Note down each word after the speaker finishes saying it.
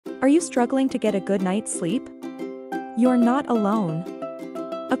Are you struggling to get a good night's sleep? You're not alone.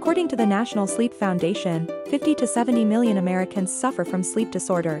 According to the National Sleep Foundation, 50 to 70 million Americans suffer from sleep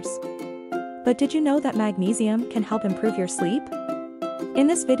disorders. But did you know that magnesium can help improve your sleep? In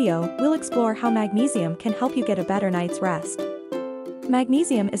this video, we'll explore how magnesium can help you get a better night's rest.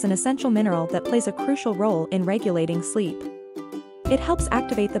 Magnesium is an essential mineral that plays a crucial role in regulating sleep. It helps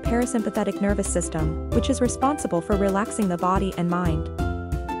activate the parasympathetic nervous system, which is responsible for relaxing the body and mind.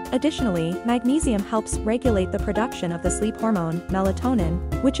 Additionally, magnesium helps regulate the production of the sleep hormone, melatonin,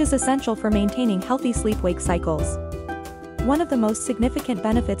 which is essential for maintaining healthy sleep-wake cycles. One of the most significant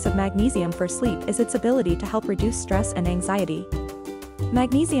benefits of magnesium for sleep is its ability to help reduce stress and anxiety.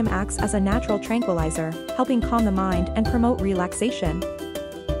 Magnesium acts as a natural tranquilizer, helping calm the mind and promote relaxation.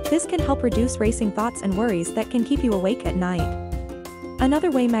 This can help reduce racing thoughts and worries that can keep you awake at night.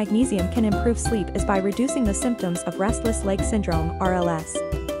 Another way magnesium can improve sleep is by reducing the symptoms of restless leg syndrome, RLS.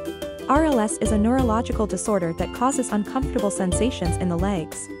 RLS is a neurological disorder that causes uncomfortable sensations in the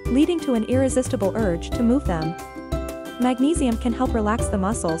legs, leading to an irresistible urge to move them. Magnesium can help relax the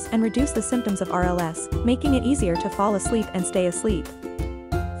muscles and reduce the symptoms of RLS, making it easier to fall asleep and stay asleep.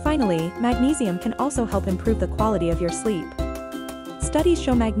 Finally, magnesium can also help improve the quality of your sleep. Studies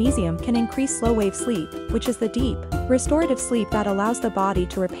show magnesium can increase slow-wave sleep, which is the deep, restorative sleep that allows the body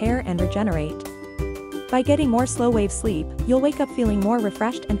to repair and regenerate. By getting more slow-wave sleep, you'll wake up feeling more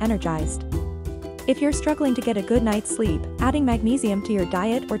refreshed and energized. If you're struggling to get a good night's sleep, adding magnesium to your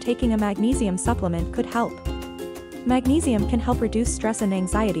diet or taking a magnesium supplement could help. Magnesium can help reduce stress and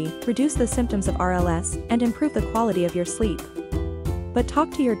anxiety, reduce the symptoms of RLS, and improve the quality of your sleep. But talk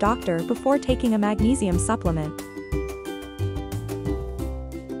to your doctor before taking a magnesium supplement.